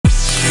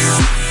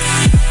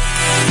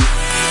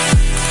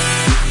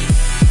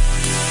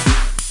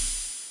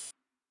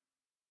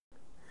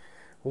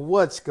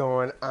What's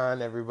going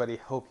on, everybody?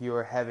 Hope you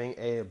are having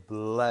a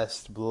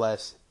blessed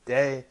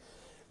day.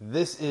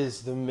 This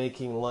is the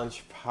Making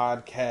Lunch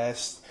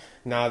podcast.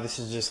 Now, this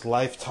is just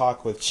life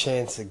talk with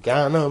Chance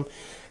Ganem,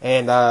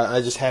 and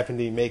I just happen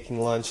to be making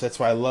lunch. That's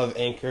why I love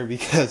Anchor,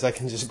 because I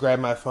can just grab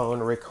my phone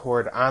and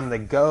record on the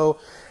go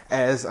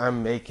as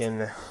I'm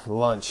making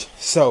lunch.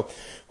 So,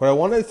 what I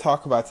wanted to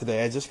talk about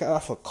today, I just got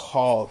off a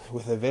call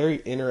with a very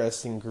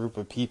interesting group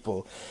of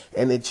people,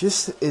 and it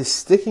just is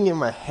sticking in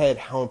my head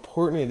how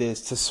important it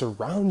is to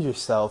surround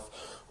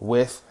yourself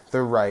with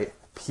the right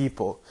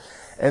people.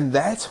 And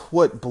that's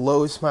what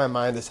blows my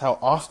mind, is how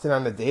often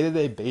on a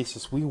day-to-day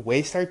basis we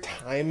waste our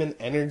time and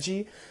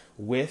energy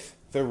with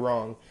the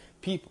wrong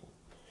people.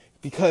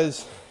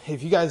 Because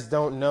if you guys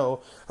don't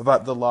know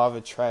about the law of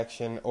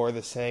attraction, or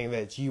the saying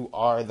that you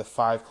are the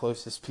 5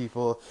 closest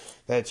people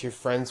that you're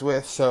friends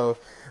with, so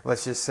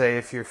let's just say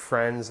if your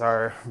friends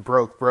are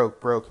broke,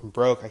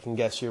 I can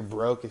guess you're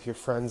broke. If your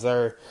friends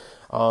are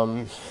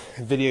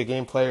video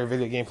game player, I bet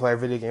you're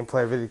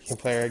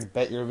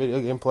a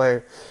video game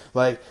player.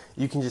 Like,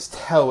 you can just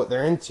tell what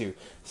they're into.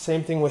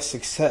 Same thing with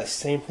success,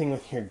 same thing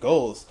with your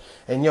goals.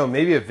 And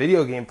maybe a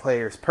video game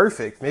player is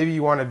perfect. Maybe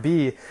you want to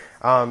be, you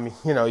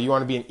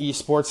want to be an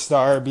esports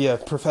star, be a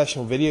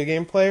professional video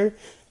game player.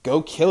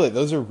 Go kill it.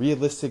 Those are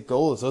realistic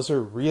goals. Those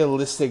are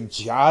realistic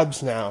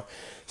jobs now.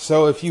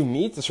 So if you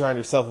need to surround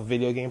yourself with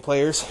video game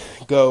players,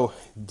 go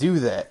do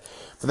that.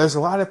 But there's a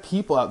lot of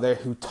people out there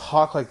who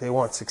talk like they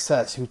want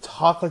success, who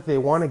talk like they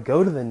want to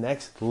go to the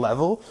next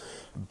level,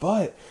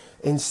 but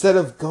instead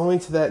of going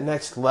to that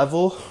next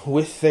level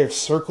with their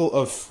circle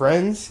of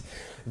friends,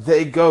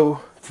 they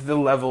go to the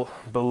level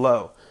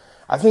below.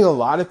 I think a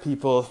lot of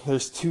people,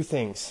 there's two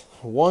things.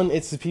 One,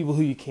 it's the people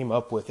who you came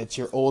up with. It's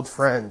your old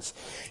friends.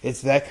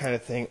 It's that kind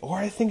of thing. Or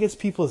I think it's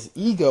people's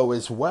ego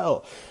as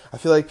well. I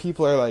feel like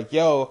people are like,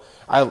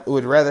 I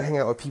would rather hang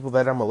out with people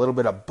that I'm a little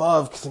bit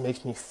above, because it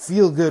makes me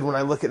feel good when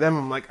I look at them.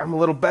 I'm like, I'm a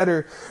little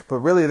better. But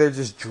really, they're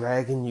just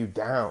dragging you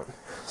down.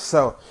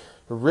 So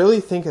really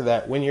think of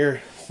that when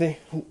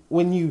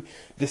when you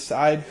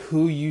decide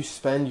who you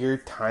spend your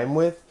time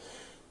with.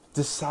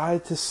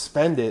 Decide to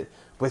spend it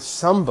with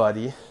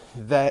somebody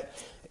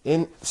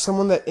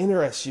someone that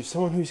interests you,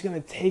 someone who's going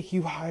to take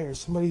you higher,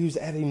 somebody who's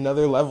at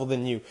another level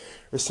than you,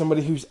 or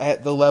somebody who's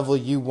at the level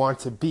you want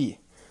to be.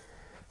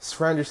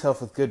 Surround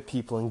yourself with good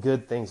people, and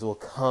good things will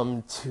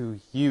come to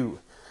you.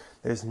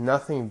 There's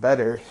nothing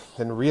better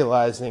than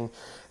realizing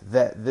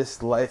that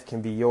this life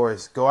can be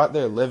yours. Go out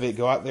there, live it.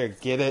 Go out there,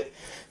 get it.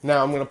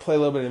 Now I'm going to play a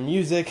little bit of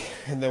music,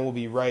 and then we'll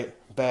be right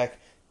back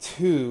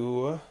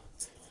to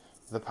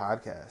the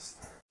podcast.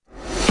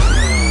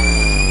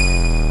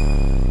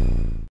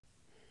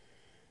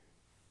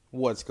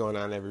 What's going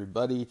on,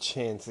 everybody?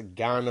 Chance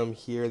Ganem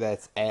here.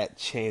 That's at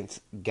Chance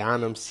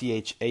Ganem,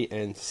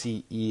 ChanceGonnam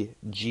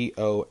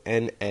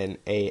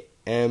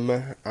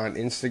on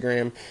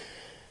Instagram.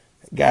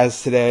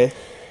 Guys, today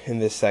in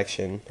this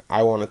section,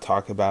 I want to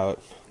talk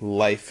about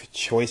life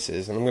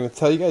choices. And I'm going to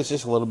tell you guys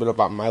just a little bit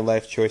about my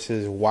life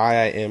choices, why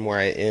I am where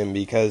I am,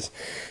 because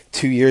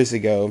 2 years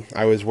ago,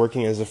 I was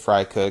working as a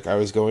fry cook. I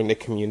was going to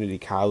community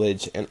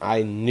college, and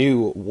I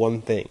knew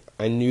one thing.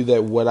 I knew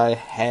that what I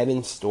had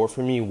in store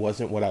for me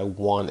wasn't what I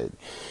wanted.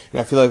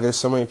 And I feel like there's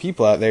so many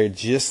people out there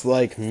just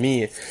like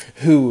me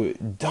who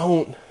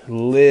don't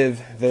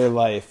live their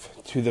life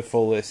to the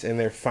fullest, and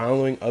they're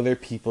following other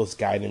people's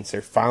guidance.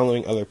 They're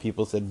following other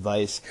people's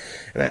advice.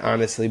 And I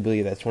honestly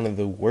believe that's one of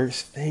the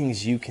worst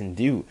things you can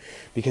do,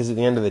 because at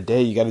the end of the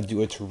day, you got to do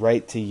what's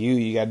right to you.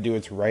 You got to do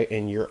what's right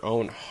in your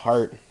own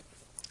heart.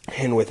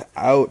 And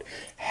without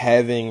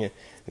having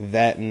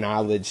that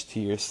knowledge to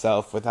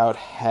yourself, without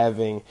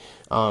having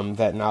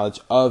that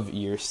knowledge of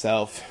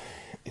yourself,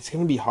 it's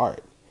going to be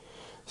hard.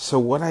 So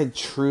what I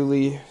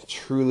truly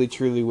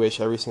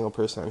wish every single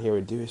person out here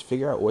would do is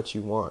figure out what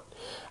you want.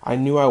 I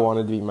knew I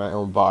wanted to be my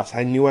own boss.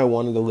 I knew I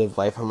wanted to live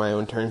life on my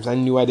own terms. I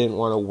knew I didn't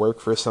want to work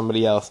for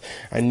somebody else.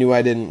 I knew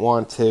I didn't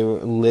want to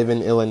live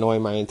in Illinois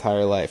my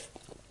entire life.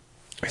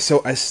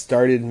 So I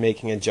started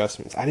making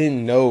adjustments. I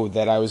didn't know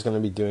that I was going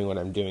to be doing what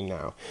I'm doing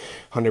now,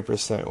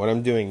 100%. What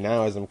I'm doing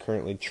now is I'm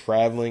currently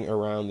traveling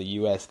around the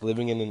U.S.,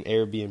 living in an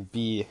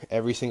Airbnb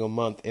every single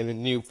month in a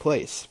new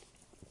place.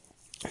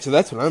 So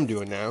that's what I'm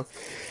doing now.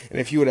 And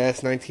if you would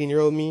ask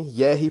 19-year-old me,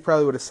 yeah, he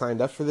probably would have signed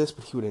up for this,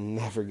 but he would have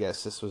never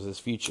guessed this was his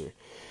future.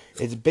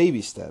 It's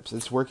baby steps.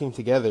 It's working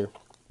together,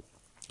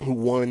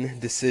 one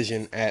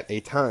decision at a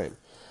time.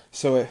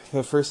 So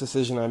the first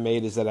decision I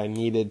made is that I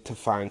needed to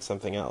find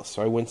something else.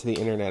 So I went to the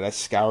internet, I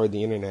scoured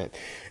the internet,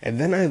 and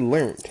then I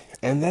learned.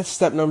 And that's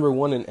step number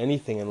one in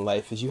anything in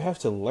life, is you have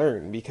to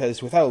learn,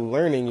 because without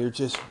learning, you're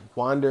just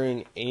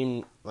wandering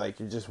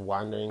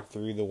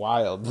through the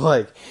wild.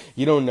 Like,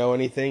 you don't know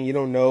anything. You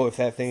don't know if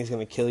that thing is going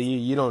to kill you.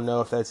 You don't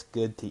know if that's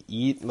good to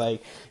eat.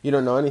 Like, you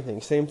don't know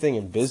anything. Same thing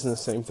in business,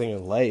 same thing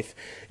in life.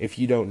 If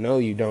you don't know,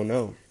 you don't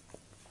know.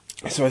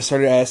 So I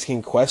started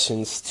asking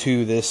questions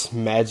to this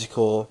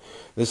magical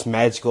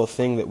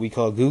thing that we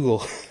call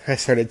Google. I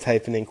started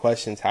typing in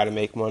questions, how to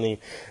make money,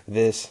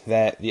 this,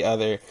 that, the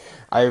other.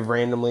 I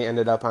randomly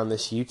ended up on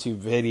this YouTube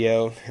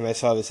video, and I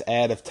saw this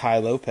ad of Tai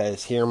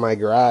Lopez here in my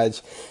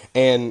garage,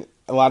 and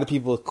a lot of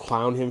people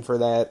clown him for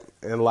that,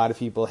 and a lot of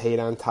people hate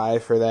on Tai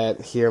for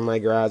that here in my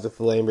garage with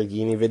the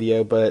Lamborghini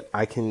video, but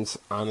I can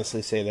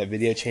honestly say that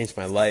video changed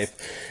my life.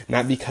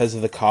 Not because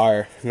of the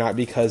car, not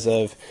because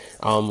of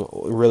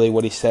really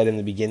what he said in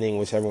the beginning,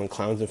 which everyone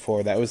clowns him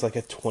for. That was like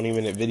a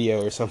 20-minute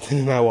video or something,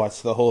 and I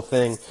watched the whole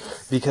thing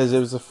because it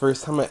was the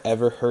first time I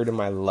ever heard in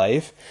my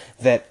life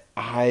that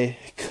I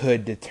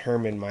could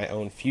determine my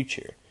own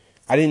future.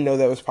 I didn't know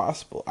that was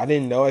possible. I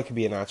didn't know I could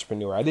be an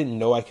entrepreneur. I didn't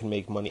know I could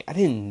make money. I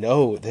didn't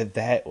know that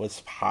that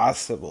was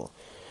possible.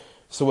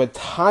 So what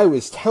Tai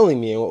was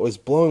telling me and what was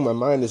blowing my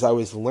mind is I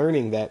was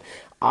learning that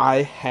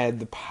I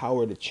had the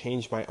power to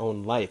change my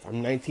own life.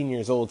 I'm 19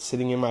 years old,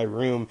 sitting in my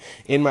room,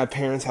 in my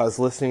parents' house,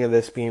 listening to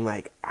this, being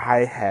like,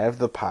 I have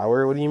the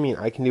power? What do you mean?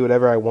 I can do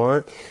whatever I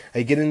want?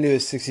 I get into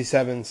his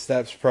 67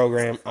 Steps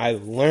program. I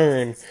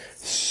learn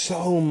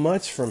so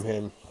much from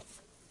him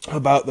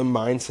about the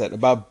mindset,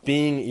 about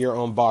being your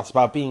own boss,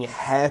 about being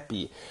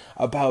happy,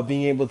 about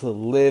being able to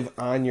live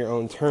on your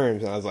own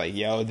terms. And I was like,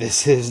 yo,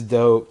 this is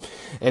dope.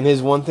 And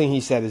his one thing he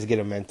said is get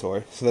a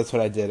mentor. So that's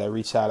what I did. I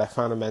reached out. I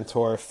found a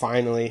mentor.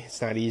 Finally,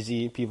 it's not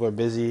easy. People are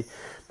busy.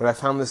 But I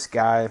found this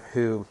guy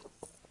who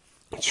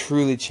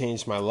truly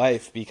changed my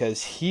life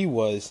because he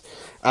was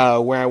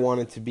where I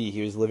wanted to be.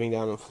 He was living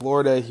down in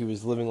Florida. He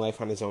was living life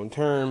on his own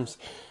terms.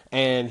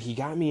 And he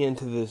got me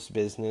into this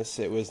business.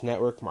 It was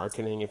network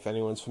marketing. If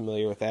anyone's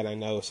familiar with that, I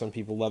know some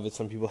people love it,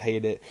 some people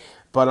hate it.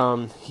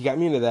 But he got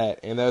me into that,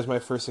 and that was my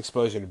first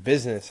exposure to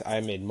business. I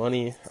made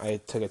money.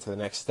 I took it to the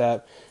next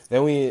step.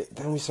 Then we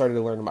started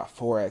to learn about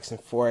Forex, and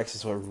Forex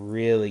is what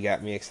really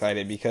got me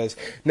excited because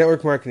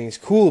network marketing is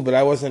cool, but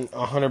I wasn't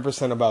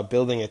 100% about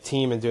building a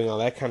team and doing all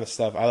that kind of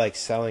stuff. I like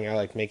selling. I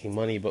like making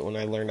money. But when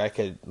I learned I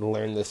could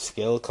learn this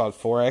skill called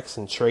Forex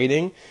and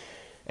trading,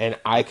 and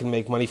I can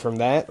make money from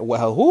that,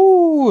 well,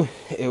 whoo,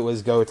 it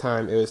was go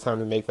time. It was time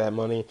to make that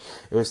money.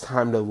 It was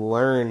time to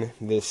learn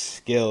this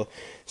skill.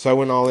 So I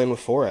went all in with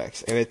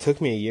Forex, and it took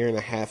me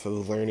 1.5 years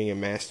of learning and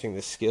mastering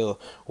the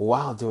skill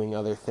while doing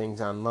other things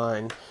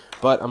online.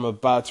 But I'm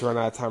about to run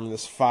out of time in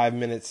this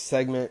 5-minute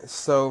segment,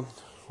 so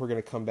we're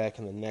going to come back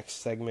in the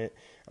next segment.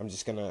 I'm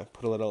just going to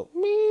put a little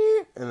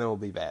meep, and then we'll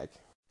be back.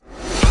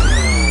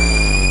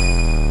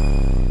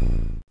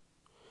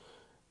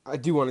 I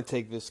do want to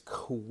take this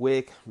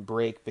quick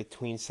break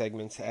between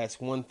segments to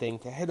ask one thing,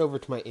 to head over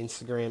to my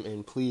Instagram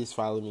and please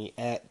follow me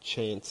at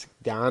Chance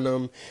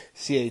Ghanem,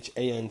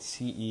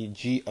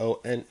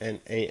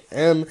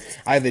 ChanceGonnam.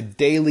 I have a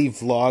daily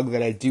vlog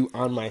that I do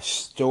on my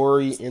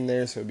story in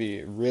there, so it'd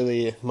be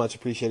really much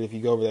appreciated if you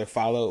go over there,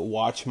 follow,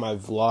 watch my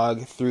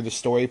vlog through the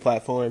story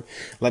platform.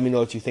 Let me know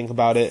what you think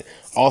about it.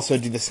 Also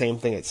do the same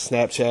thing at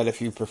Snapchat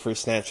if you prefer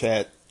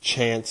Snapchat,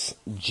 Chance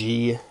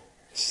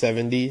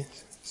G70.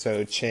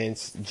 So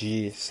Chance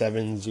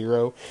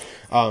G70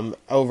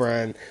 over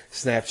on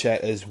Snapchat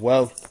as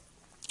well.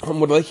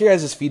 Would like your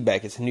guys'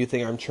 feedback. It's a new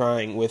thing I'm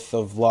trying with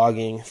the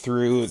vlogging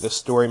through the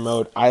story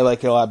mode. I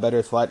like it a lot better.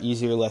 It's a lot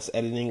easier, less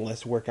editing,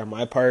 less work on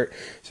my part.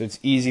 So it's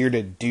easier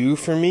to do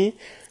for me.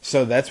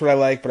 So that's what I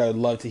like, but I would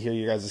love to hear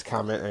your guys'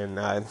 comment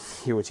and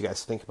hear what you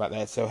guys think about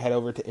that. So head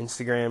over to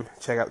Instagram,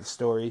 check out the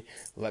story,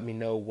 let me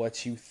know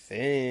what you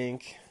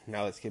think.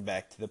 Now let's get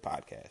back to the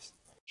podcast.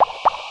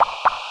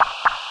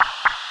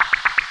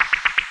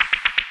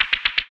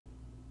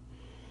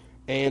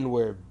 And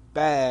we're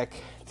back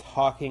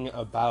talking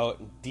about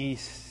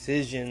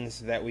decisions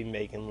that we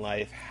make in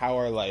life, how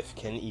our life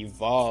can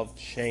evolve,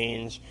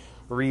 change,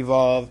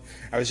 revolve.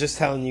 I was just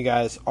telling you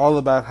guys all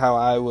about how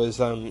I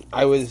was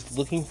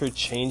looking for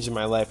change in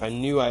my life. I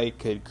knew I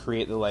could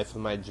create the life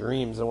of my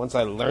dreams, and once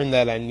I learned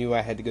that, I knew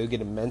I had to go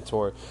get a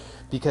mentor.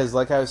 Because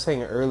like I was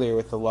saying earlier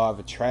with the law of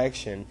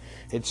attraction,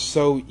 it's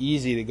so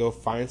easy to go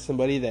find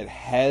somebody that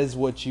has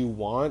what you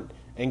want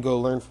and go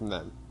learn from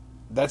them.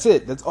 That's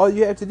it. That's all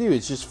you have to do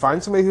is just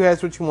find somebody who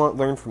has what you want,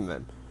 learn from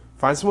them.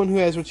 Find someone who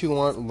has what you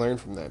want, learn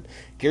from them.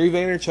 Gary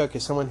Vaynerchuk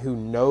is someone who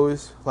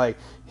knows, like,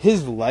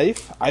 his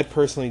life, I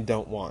personally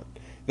don't want.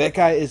 That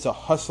guy is a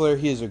hustler,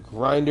 he is a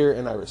grinder,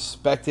 and I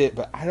respect it,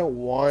 but I don't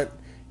want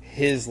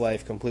his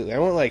life completely. I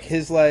want, like,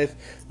 his life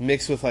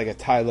mixed with, like, a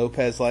Tai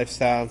Lopez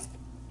lifestyle,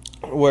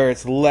 where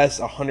it's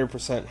less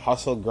 100%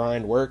 hustle,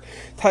 grind, work.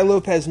 Tai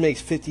Lopez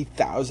makes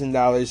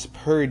 $50,000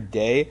 per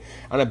day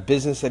on a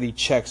business that he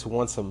checks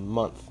once a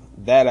month.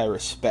 That I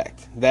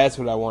respect. That's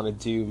what I want to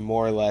do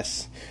more or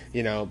less,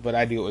 but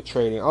I do it with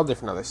trading, all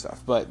different other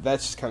stuff. But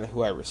that's just kind of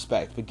who I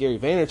respect. But Gary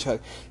Vaynerchuk,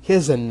 he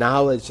has the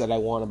knowledge that I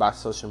want about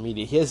social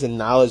media. He has the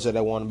knowledge that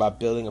I want about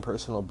building a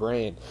personal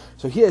brand.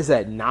 So he has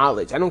that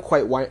knowledge. I don't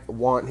quite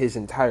want his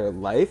entire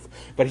life,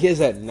 but he has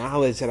that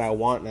knowledge that I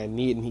want and I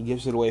need, and he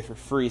gives it away for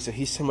free. So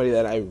he's somebody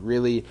that I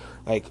really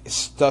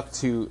stuck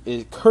to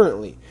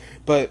currently.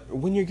 But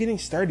when you're getting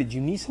started,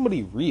 you need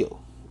somebody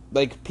real.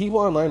 like, people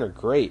online are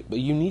great, but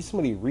you need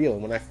somebody real.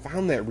 And when I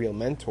found that real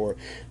mentor,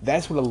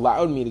 that's what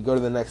allowed me to go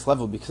to the next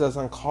level, because I was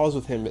on calls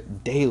with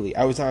him daily.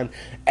 I was on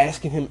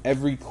asking him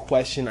every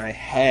question I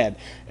had.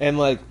 And,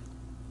 like,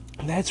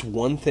 that's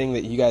one thing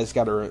that you guys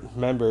got to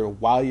remember.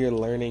 While you're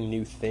learning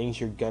new things,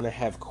 you're going to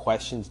have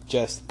questions.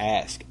 Just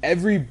ask.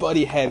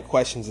 Everybody had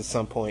questions at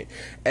some point.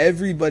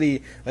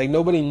 Everybody, like,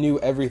 nobody knew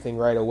everything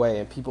right away,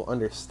 and people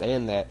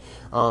understand that.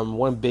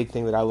 One big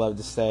thing that I love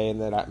to say,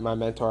 and that my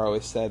mentor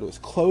always said, was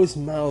closed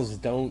mouths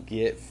don't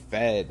get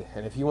fed.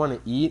 And if you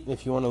want to eat,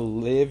 if you want to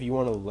live, you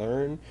want to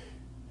learn,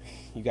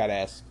 you got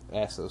to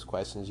ask those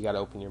questions. You got to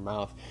open your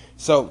mouth.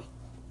 So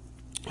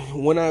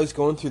when I was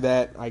going through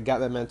that, I got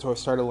that mentor,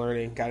 started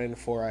learning, got into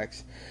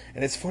Forex.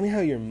 And it's funny how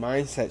your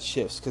mindset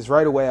shifts, because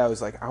right away I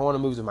was like, I want to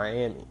move to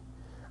Miami.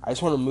 I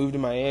just want to move to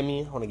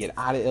Miami. I want to get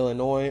out of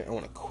Illinois. I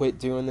want to quit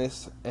doing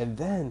this. And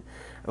then,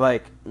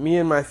 like, me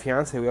and my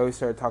fiance, we always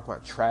started talking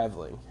about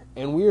traveling.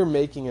 And we were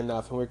making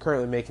enough, and we're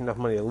currently making enough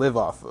money to live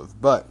off of.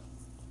 But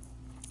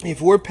if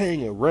we're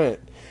paying a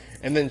rent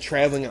and then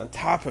traveling on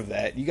top of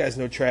that, you guys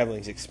know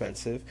traveling's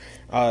expensive.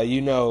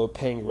 You know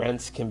paying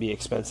rents can be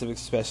expensive,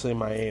 especially in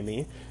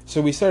Miami.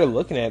 So we started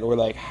looking at it. We're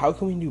like, how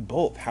can we do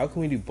both? How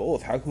can we do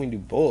both? How can we do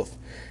both?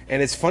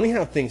 And it's funny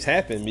how things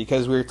happen,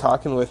 because we were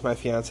talking with my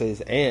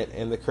fiance's aunt,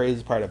 and the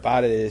crazy part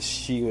about it is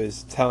she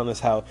was telling us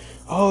how,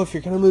 oh, if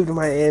you're going to move to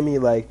Miami,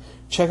 like,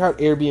 check out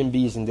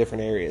Airbnbs in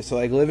different areas. So,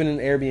 like, live in an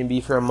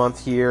Airbnb for a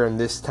month here in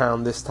this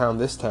town, this town,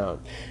 this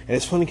town. And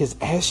it's funny because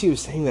as she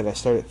was saying that, I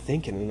started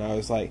thinking, and I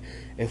was like,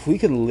 if we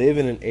could live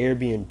in an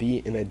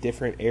Airbnb in a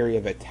different area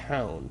of a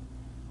town,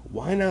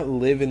 why not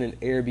live in an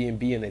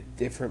Airbnb in a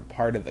different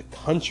part of the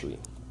country?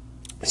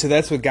 So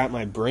that's what got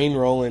my brain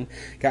rolling,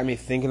 got me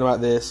thinking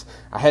about this.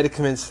 I had to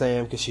convince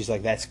Sam, because she's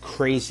like, that's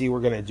crazy. We're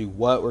going to do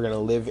what? We're going to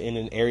live in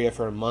an area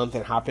for a month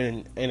and hop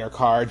in our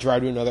car,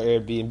 drive to another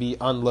Airbnb,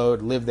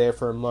 unload, live there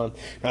for a month.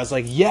 And I was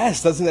like,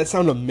 yes, doesn't that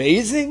sound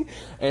amazing?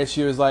 And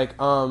she was like,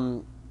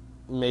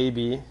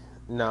 maybe.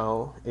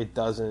 No, it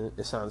doesn't.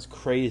 It sounds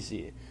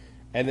crazy.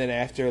 And then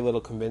after a little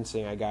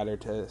convincing, I got her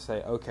to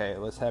say, okay,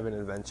 let's have an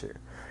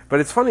adventure. But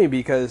it's funny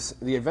because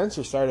the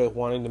adventure started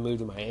wanting to move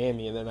to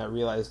Miami, and then I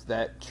realized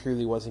that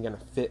truly wasn't going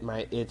to fit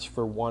my itch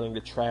for wanting to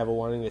travel,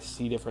 wanting to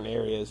see different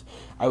areas.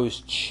 I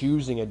was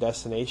choosing a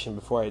destination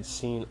before I had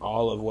seen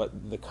all of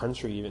what the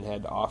country even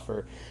had to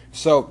offer.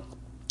 So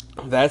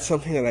that's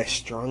something that I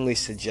strongly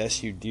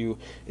suggest you do,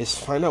 is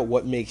find out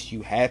what makes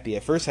you happy.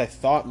 At first I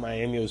thought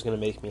Miami was going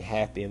to make me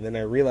happy, and then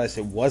I realized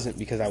it wasn't,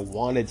 because I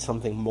wanted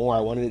something more.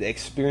 I wanted to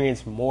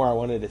experience more. I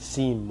wanted to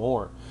see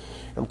more.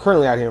 I'm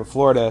currently out here in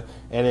Florida,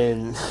 and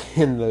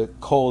in the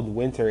cold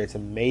winter, it's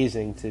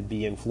amazing to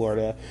be in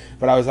Florida.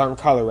 But I was out in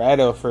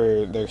Colorado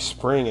for their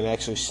spring, and it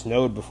actually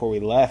snowed before we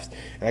left.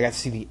 And I got to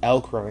see the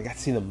elk run. I got to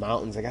see the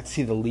mountains. I got to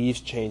see the leaves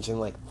change, and,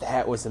 like,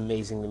 that was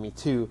amazing to me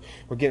too.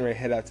 We're getting ready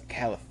to head out to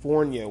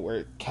California,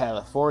 where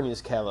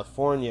California's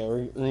California.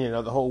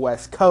 We're, the whole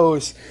West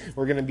Coast.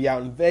 We're gonna be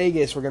out in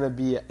Vegas. We're gonna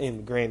be in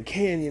the Grand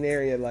Canyon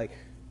area. Like,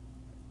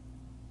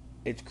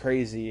 it's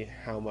crazy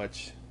how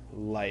much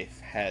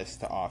life has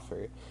to offer,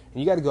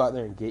 and you got to go out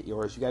there and get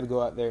yours. You got to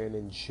go out there and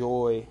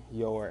enjoy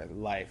your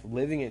life,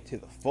 living it to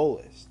the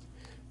fullest.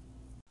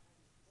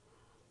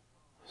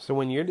 So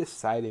when you're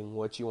deciding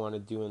what you want to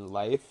do in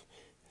life,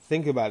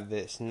 think about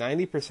this.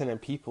 90% of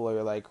people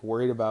are, like,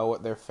 worried about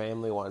what their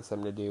family wants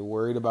them to do,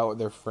 worried about what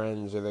their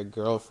friends or their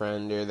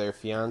girlfriend or their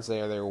fiance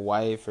or their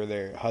wife or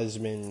their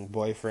husband,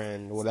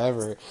 boyfriend,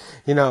 whatever,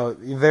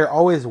 they're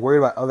always worried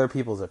about other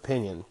people's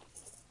opinion.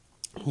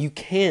 You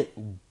can't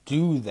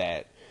do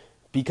that,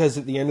 because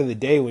at the end of the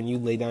day, when you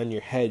lay down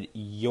your head,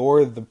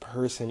 you're the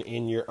person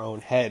in your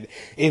own head.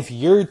 If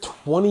you're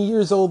 20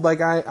 years old, like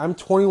I'm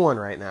 21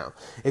 right now.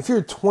 If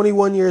you're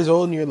 21 years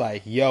old and you're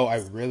like, yo, I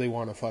really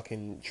want to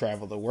fucking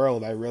travel the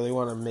world. I really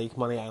want to make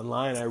money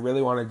online. I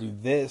really want to do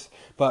this.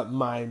 But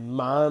my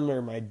mom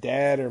or my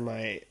dad or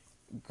my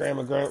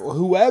grandma,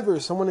 whoever,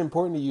 someone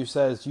important to you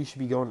says you should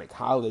be going to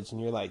college,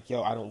 and you're like,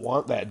 yo, I don't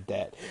want that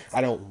debt. I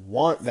don't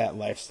want that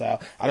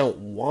lifestyle. I don't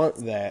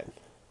want that.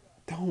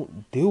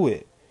 Don't do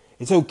it.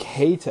 It's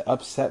okay to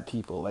upset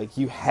people. Like,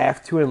 you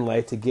have to in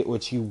life to get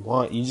what you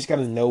want. You just got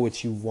to know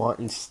what you want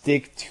and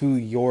stick to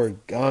your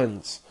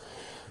guns.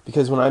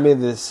 Because when I made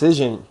the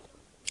decision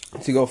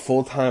to go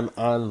full-time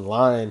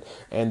online,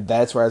 and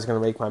that's where I was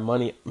going to make my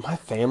money, my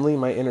family,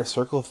 my inner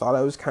circle thought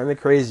I was kind of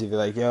crazy. They're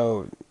like,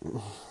 yo,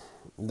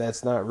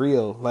 that's not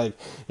real. Like,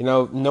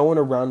 no one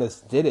around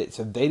us did it,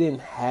 so they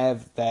didn't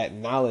have that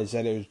knowledge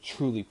that it was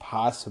truly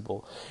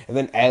possible. And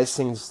then as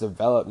things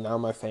develop, now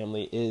my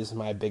family is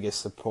my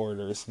biggest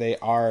supporters. They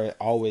are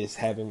always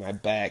having my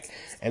back,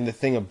 and the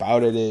thing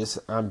about it is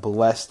I'm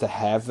blessed to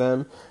have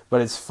them.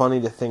 But it's funny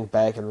to think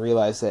back and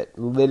realize that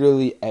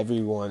literally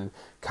everyone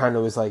kind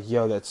of was like,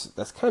 yo,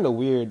 that's kind of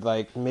weird,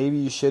 like, maybe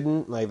you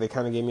shouldn't. Like, they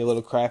kind of gave me a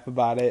little crap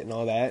about it and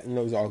all that, and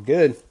it was all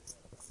good.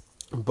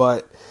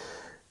 But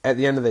at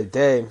the end of the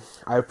day,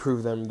 I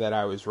proved them that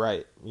I was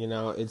right.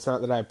 It's not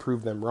that I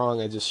proved them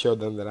wrong. I just showed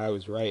them that I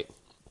was right.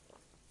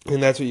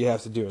 And that's what you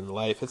have to do in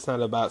life. It's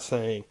not about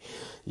saying,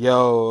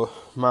 yo,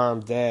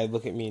 mom, dad,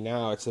 look at me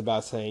now. It's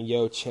about saying,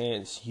 yo,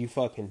 Chance, you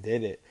fucking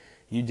did it.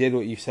 You did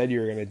what you said you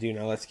were going to do.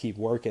 Now let's keep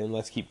working.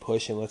 Let's keep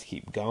pushing. Let's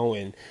keep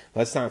going.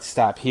 Let's not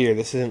stop here.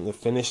 This isn't the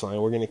finish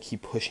line. We're going to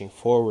keep pushing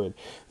forward.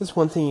 This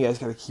one thing you guys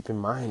got to keep in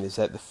mind is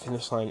that the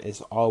finish line is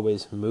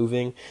always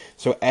moving.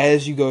 So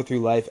as you go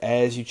through life,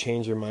 as you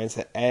change your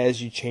mindset,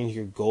 as you change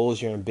your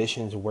goals, your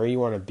ambitions, where you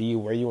want to be,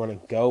 where you want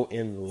to go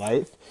in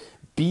life,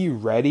 be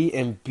ready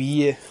and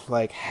be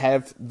like,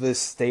 have this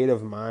state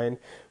of mind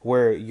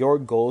where your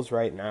goals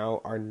right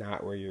now are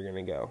not where you're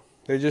going to go.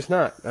 They're just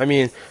not. I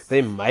mean,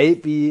 they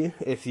might be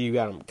if you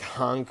got them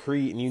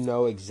concrete and you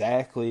know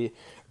exactly,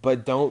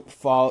 but don't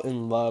fall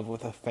in love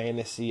with a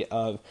fantasy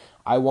of,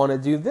 I want to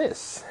do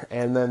this,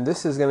 and then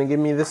this is going to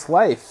give me this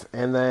life,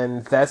 and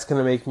then that's going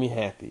to make me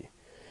happy.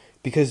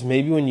 Because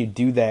maybe when you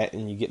do that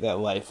and you get that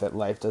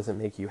life doesn't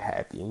make you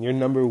happy. And your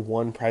number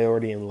one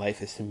priority in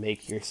life is to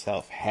make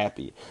yourself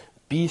happy.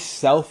 Be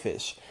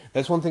selfish.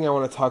 That's one thing I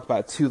want to talk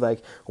about too.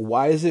 Like,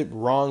 why is it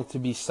wrong to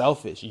be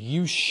selfish?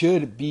 You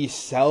should be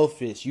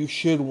selfish. You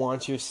should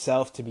want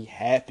yourself to be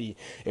happy.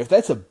 If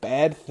that's a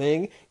bad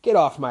thing, get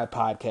off my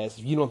podcast.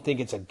 If you don't think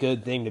it's a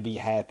good thing to be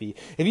happy,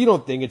 if you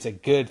don't think it's a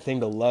good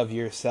thing to love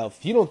yourself,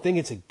 if you don't think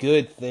it's a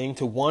good thing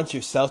to want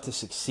yourself to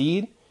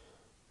succeed,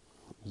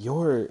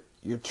 you're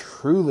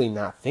truly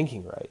not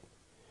thinking right.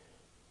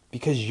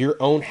 Because your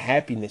own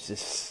happiness is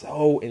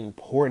so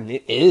important.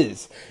 It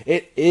is.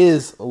 It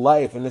is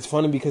life. And it's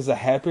funny because the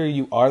happier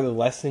you are, the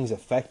less things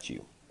affect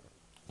you.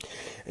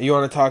 And you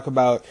want to talk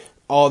about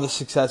all the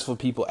successful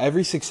people.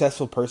 Every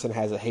successful person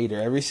has a hater.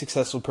 Every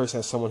successful person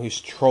has someone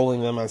who's trolling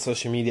them on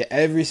social media.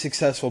 Every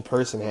successful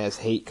person has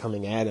hate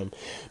coming at them.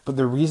 But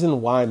the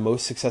reason why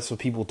most successful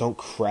people don't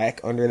crack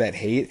under that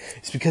hate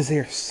is because they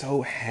are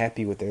so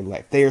happy with their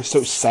life. They are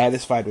so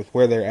satisfied with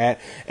where they're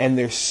at, and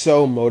they're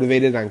so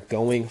motivated on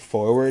going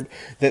forward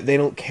that they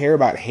don't care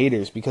about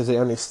haters, because they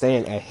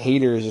understand a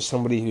hater is just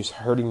somebody who's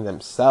hurting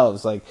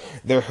themselves. Like,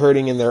 they're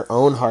hurting in their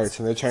own hearts,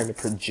 and they're trying to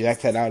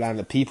project that out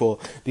onto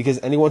people, because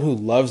anyone who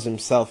loves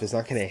themselves is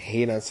not going to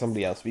hate on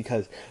somebody else,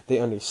 because they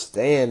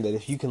understand that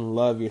if you can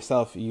love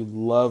yourself, you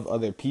love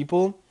other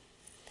people,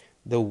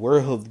 the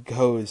world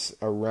goes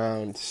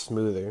around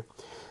smoother.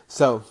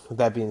 So, with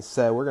that being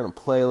said, we're going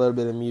to play a little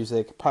bit of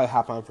music, probably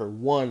hop on for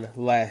one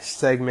last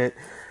segment,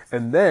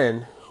 and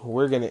then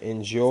we're going to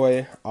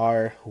enjoy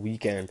our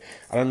weekend.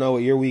 I don't know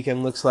what your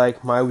weekend looks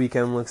like. My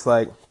weekend looks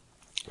like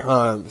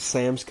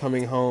Sam's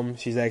coming home.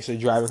 She's actually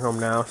driving home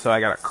now, so I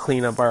gotta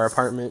clean up our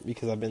apartment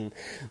because I've been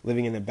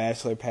living in a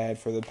bachelor pad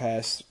for the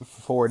past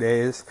 4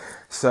 days.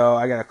 So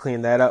I gotta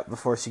clean that up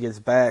before she gets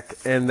back,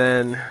 and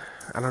then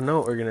I don't know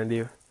what we're gonna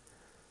do.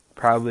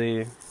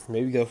 Probably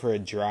maybe go for a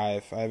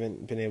drive. I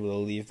haven't been able to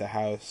leave the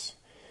house.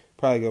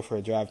 Probably go for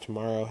a drive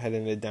tomorrow, head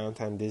into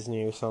downtown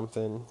Disney or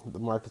something. The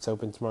market's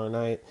open tomorrow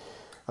night.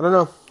 I don't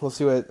know. We'll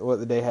see what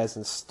the day has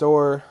in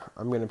store.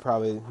 I'm gonna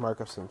probably mark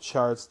up some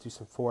charts, do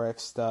some Forex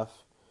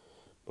stuff.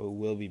 But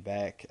we'll be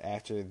back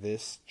after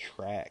this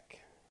track.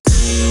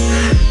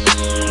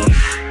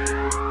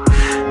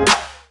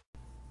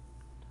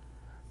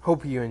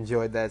 Hope you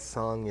enjoyed that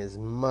song as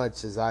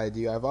much as I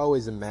do. I've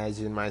always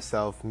imagined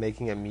myself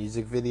making a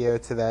music video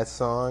to that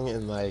song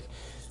and, like,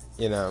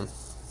 you know,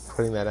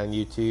 putting that on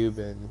YouTube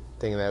and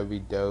thinking that would be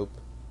dope.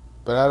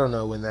 But I don't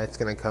know when that's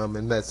going to come,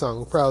 and that song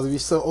will probably be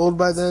so old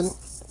by then.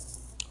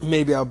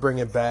 Maybe I'll bring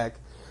it back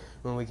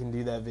when we can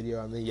do that video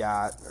on the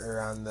yacht or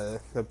on the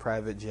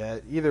private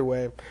jet. Either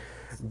way.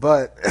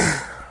 But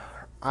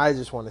I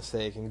just want to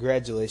say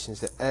congratulations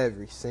to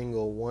every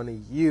single one of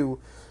you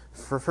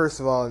for, first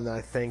of all, and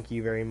I thank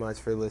you very much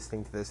for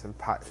listening to this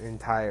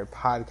entire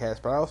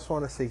podcast. But I also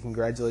want to say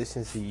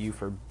congratulations to you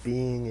for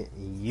being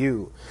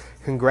you.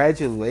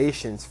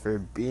 Congratulations for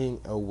being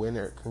a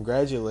winner.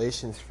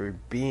 Congratulations for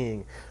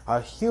being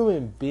a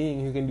human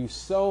being who can do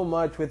so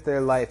much with their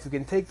life, who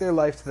can take their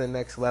life to the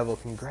next level.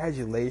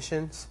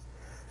 Congratulations.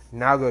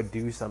 Now go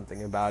do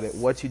something about it.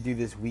 What you do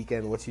this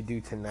weekend, what you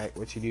do tonight,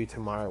 what you do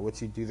tomorrow, what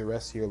you do the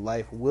rest of your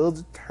life will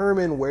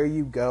determine where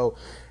you go.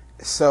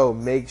 So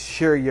make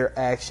sure your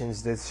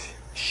actions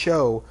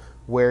show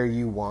where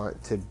you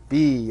want to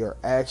be. Your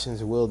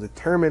actions will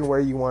determine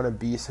where you want to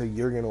be, so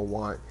you're going to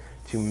want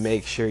to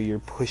make sure you're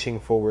pushing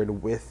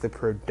forward with the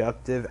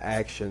productive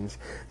actions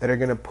that are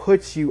going to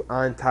put you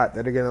on top,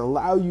 that are going to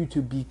allow you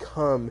to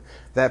become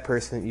that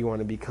person that you want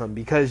to become,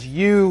 because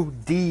you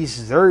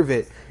deserve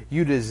it.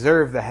 You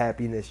deserve the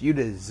happiness. You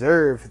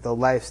deserve the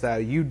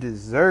lifestyle. You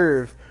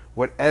deserve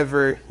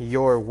whatever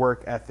your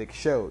work ethic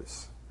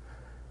shows.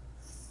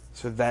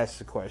 So that's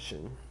the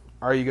question.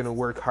 Are you going to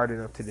work hard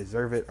enough to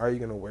deserve it? Are you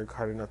going to work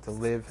hard enough to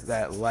live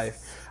that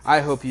life?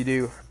 I hope you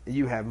do.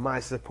 You have my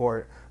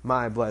support,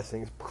 my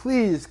blessings.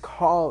 Please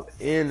call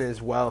in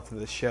as well to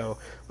the show.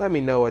 Let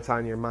me know what's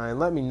on your mind.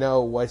 Let me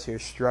know what you're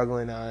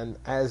struggling on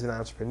as an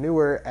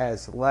entrepreneur,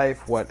 as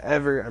life,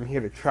 whatever. I'm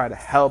here to try to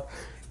help.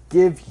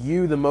 Give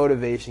you the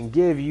motivation,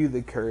 give you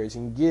the courage,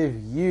 and give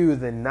you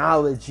the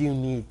knowledge you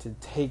need to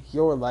take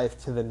your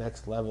life to the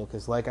next level.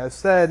 Because like I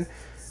said,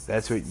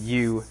 That's what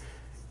you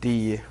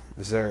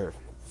deserve.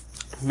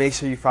 Make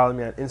sure you follow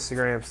me on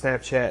Instagram,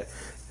 Snapchat,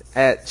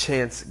 at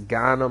Chance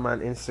Ghanem on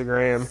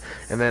Instagram,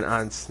 and then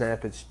on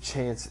Snap it's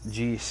Chance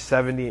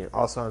G70.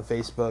 Also on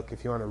Facebook,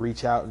 if you want to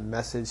reach out and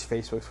message,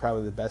 Facebook's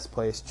probably the best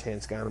place.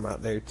 Chance Ghanem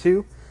out there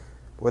too.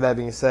 With that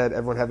being said,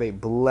 everyone have a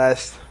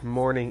blessed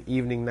morning,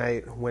 evening,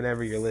 night,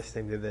 whenever you're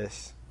listening to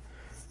this.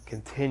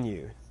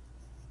 Continue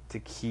to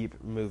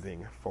keep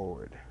moving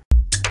forward.